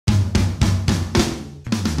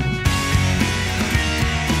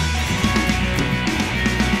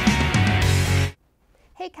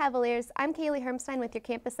Cavaliers, I'm Kailey Hermstein with your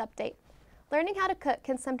campus update. Learning how to cook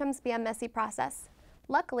can sometimes be a messy process.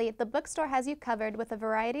 Luckily, the bookstore has you covered with a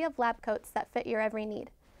variety of lab coats that fit your every need.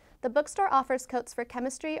 The bookstore offers coats for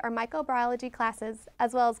chemistry or microbiology classes,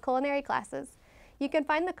 as well as culinary classes. You can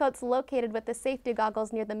find the coats located with the safety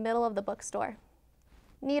goggles near the middle of the bookstore.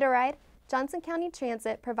 Need a ride? Johnson County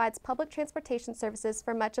Transit provides public transportation services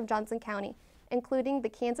for much of Johnson County, including the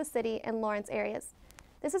Kansas City and Lawrence areas.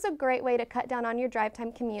 This is a great way to cut down on your drive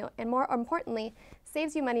time commute and, more importantly,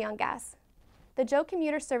 saves you money on gas. The Joe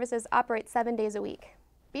Commuter Services operate 7 days a week.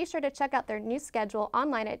 Be sure to check out their new schedule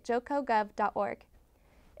online at jocogov.org.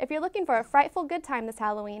 If you're looking for a frightful good time this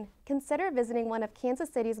Halloween, consider visiting one of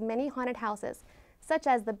Kansas City's many haunted houses, such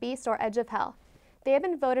as the Beast or Edge of Hell. They have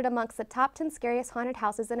been voted amongst the top 10 scariest haunted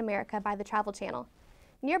houses in America by the Travel Channel.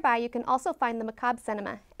 Nearby, you can also find the Macabre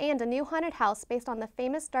Cinema and a new haunted house based on the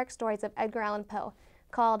famous dark stories of Edgar Allan Poe,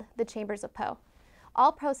 called the Chambers of Poe.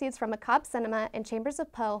 All proceeds from Macabre Cinema and Chambers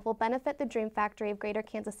of Poe will benefit the Dream Factory of Greater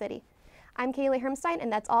Kansas City. I'm Kailey Hermstein,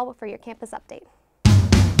 and that's all for your campus update.